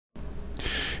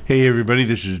Hey everybody,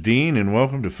 this is Dean and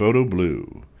welcome to Photo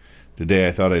Blue. Today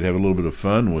I thought I'd have a little bit of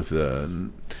fun with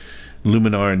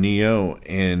Luminar Neo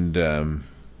and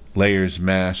layers,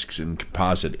 masks, and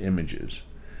composite images.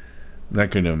 I'm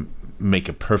not going to make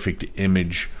a perfect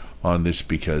image on this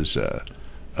because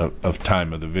of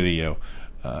time of the video,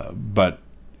 but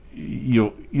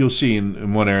you'll see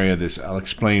in one area this. I'll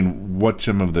explain what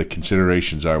some of the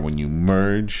considerations are when you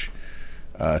merge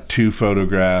two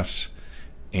photographs,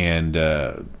 and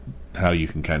how you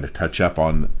can kind of touch up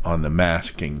on the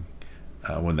masking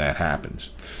when that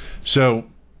happens. So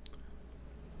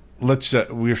let's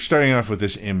we're starting off with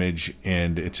this image,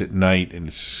 and it's at night and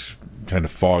it's kind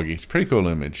of foggy. It's a pretty cool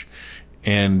image,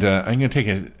 and I'm going to take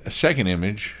a second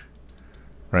image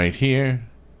right here.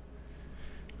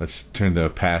 Let's turn the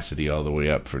opacity all the way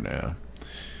up for now.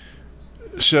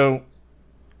 So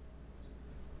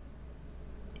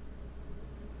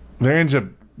there ends up,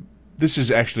 this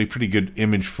is actually a pretty good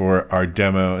image for our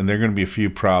demo, and there are going to be a few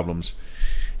problems.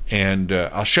 And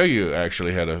I'll show you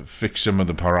actually how to fix some of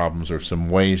the problems, or some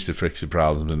ways to fix the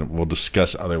problems, and we'll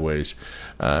discuss other ways.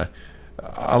 A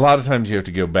lot of times you have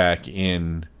to go back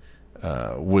in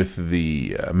with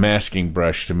the masking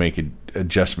brush to make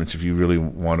adjustments if you really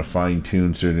want to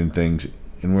fine-tune certain things.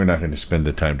 And we're not going to spend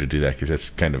the time to do that because that's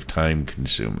kind of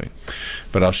time-consuming.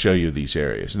 But I'll show you these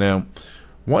areas. Now,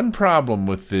 one problem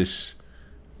with this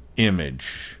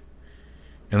image,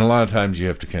 and a lot of times you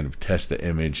have to kind of test the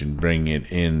image and bring it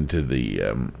into the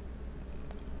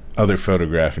other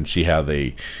photograph and see how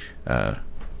they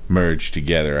merge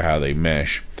together, or how they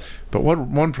mesh. But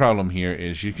one problem here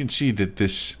is you can see that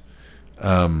this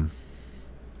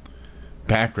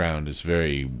background is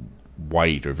very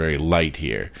white or very light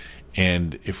here.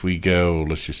 And if we go,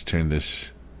 let's just turn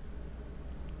this,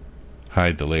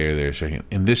 hide the layer there a second.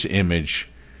 In this image,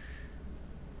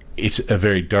 it's a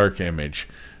very dark image.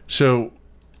 So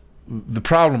the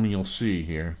problem you'll see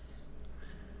here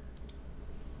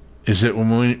is that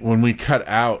when we cut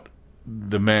out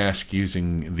the mask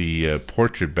using the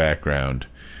portrait background,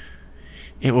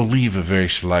 it will leave a very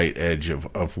slight edge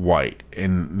of white,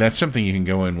 and that's something you can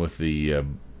go in with the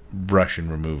brush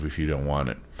and remove if you don't want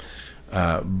it.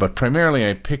 But primarily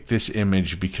I picked this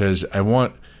image because I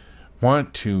want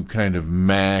to kind of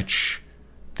match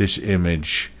this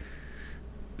image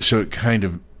so it kind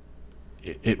of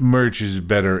it merges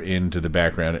better into the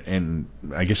background. And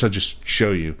I guess I'll just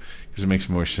show you because it makes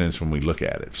more sense when we look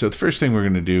at it. So the first thing we're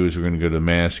going to do is we're going to go to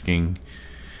masking,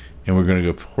 and we're going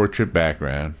to go portrait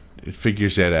background. It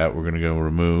figures that out. We're going to go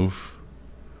remove.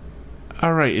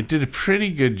 Alright, it did a pretty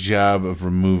good job of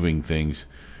removing things,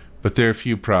 but there are a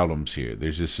few problems here.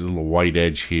 There's this little white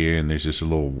edge here, and there's this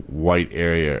little white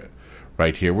area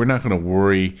right here. We're not going to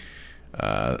worry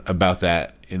about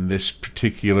that in this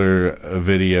particular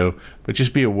video, but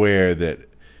just be aware that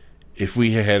if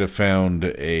we had found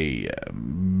a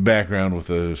background with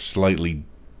a slightly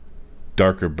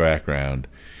darker background,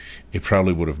 it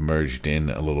probably would have merged in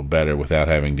a little better without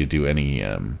having to do any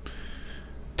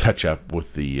touch up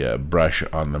with the brush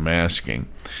on the masking.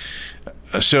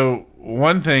 So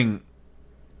one thing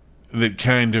that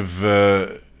kind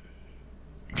of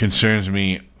concerns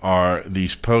me are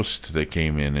these posts that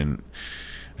came in, and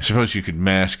I suppose you could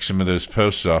mask some of those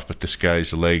posts off, but this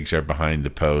guy's legs are behind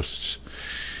the posts.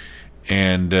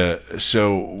 And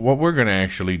so what we're going to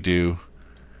actually do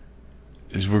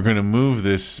is we're going to move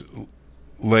this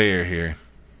layer here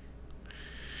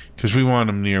because we want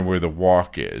them near where the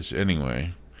walk is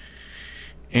anyway,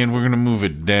 and we're going to move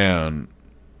it down,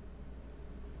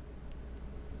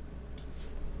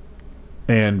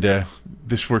 and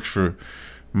this works for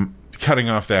cutting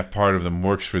off that part of them,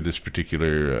 works for this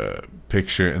particular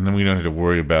picture, and then we don't have to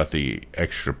worry about the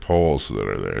extra poles that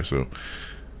are there. So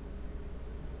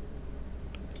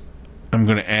I'm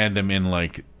going to add them in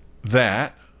like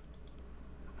that.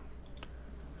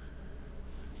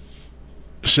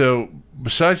 So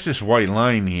besides this white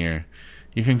line here,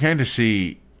 you can kind of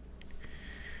see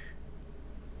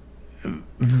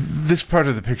this part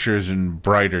of the picture is in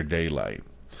brighter daylight,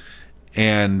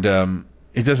 and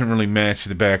it doesn't really match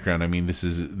the background. I mean, this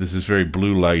is very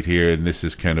blue light here, and this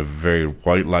is kind of very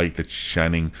white light that's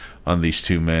shining on these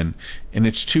two men, and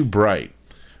it's too bright.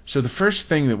 So the first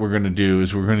thing that we're going to do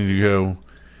is we're going to go, you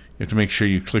have to make sure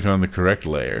you click on the correct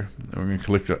layer, and we're going to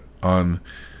click on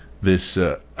this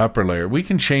upper layer. We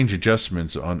can change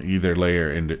adjustments on either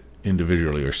layer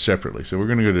individually or separately. So we're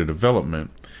going to go to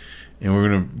development, and we're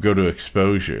going to go to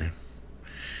exposure,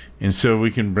 and so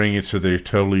we can bring it so they're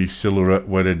totally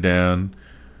silhouetted down,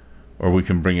 or we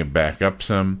can bring it back up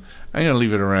some. I'm going to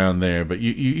leave it around there, but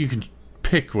you can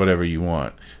pick whatever you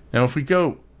want. Now if we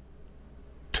go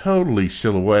totally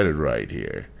silhouetted right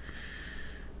here,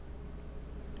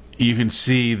 you can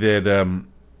see that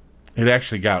it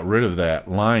actually got rid of that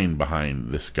line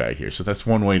behind this guy here. So that's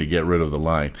one way to get rid of the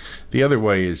line. The other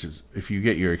way is if you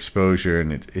get your exposure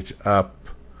and it's up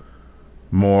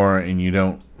more and you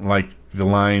don't like the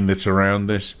line that's around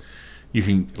this, you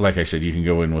can, like I said, you can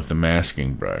go in with the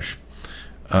masking brush.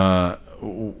 The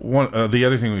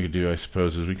other thing we could do, I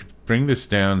suppose, is we could bring this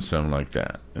down some like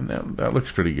that. And that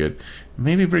looks pretty good.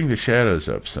 Maybe bring the shadows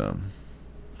up some.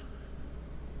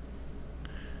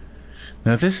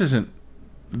 Now this isn't,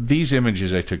 these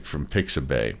images I took from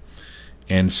Pixabay,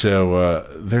 and so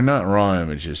they're not raw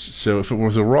images. So if it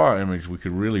was a raw image, we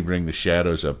could really bring the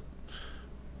shadows up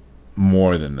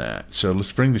more than that. So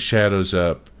let's bring the shadows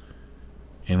up,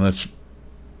 and let's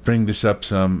bring this up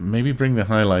some. Maybe bring the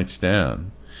highlights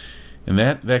down, and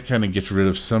that kind of gets rid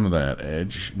of some of that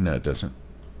edge. No, it doesn't.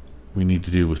 We need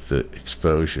to do with the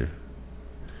exposure.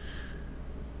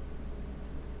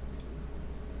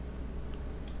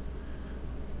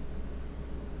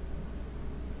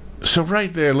 So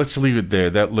right there, let's leave it there.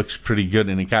 That looks pretty good,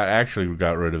 and it actually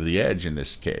got rid of the edge in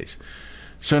this case.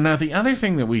 So now the other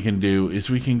thing that we can do is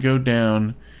we can go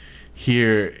down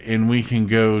here and we can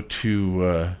go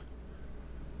to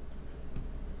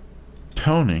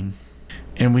toning,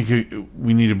 and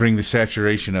we need to bring the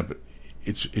saturation up.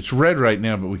 It's red right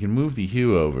now, but we can move the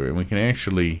hue over, and we can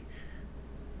actually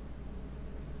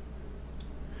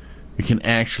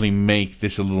make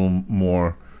this a little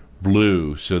more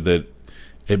blue so that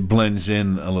it blends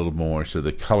in a little more, so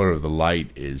the color of the light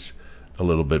is a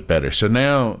little bit better. So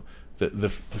now the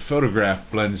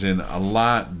photograph blends in a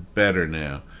lot better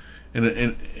now, and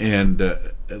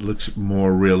it looks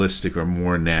more realistic or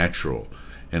more natural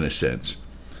in a sense.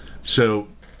 So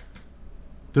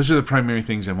those are the primary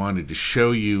things I wanted to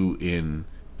show you in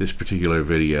this particular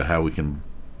video, how we can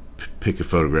pick a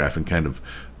photograph and kind of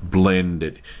blend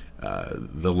it,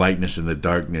 the lightness and the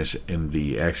darkness and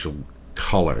the actual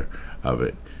color of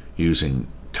it using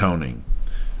toning.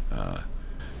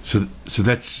 So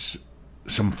that's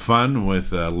some fun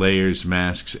with layers,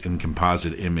 masks, and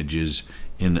composite images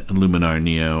in Luminar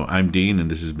Neo. I'm Dean, and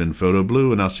this has been Photo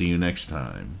Blue, and I'll see you next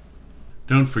time.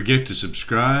 Don't forget to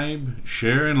subscribe,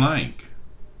 share, and like.